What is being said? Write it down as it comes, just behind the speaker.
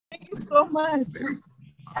so much.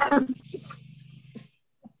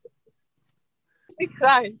 I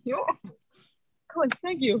cry. Yo. God,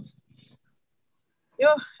 thank you. Yo,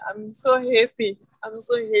 I'm so happy. I'm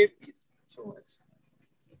so happy. Too much.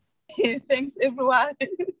 Thanks, everyone.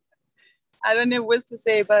 I don't know what to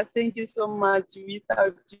say, but thank you so much.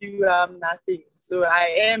 Without you, I'm nothing. So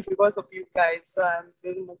I am because of you guys. So I'm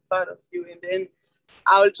very much proud of you. And then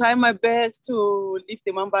I'll try my best to lift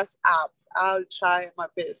the members up. I'll try my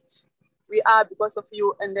best. We are because of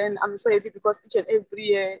you. And then I'm so happy because each and every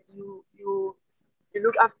year you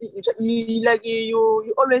look after each other.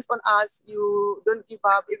 You always on us. You don't give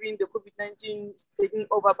up. Even the COVID-19 is taking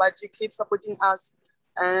over, but you keep supporting us.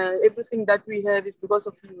 Everything that we have is because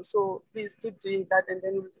of you. So please keep doing that, and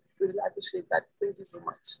then we'll appreciate that. Thank you so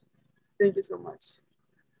much. Thank you so much.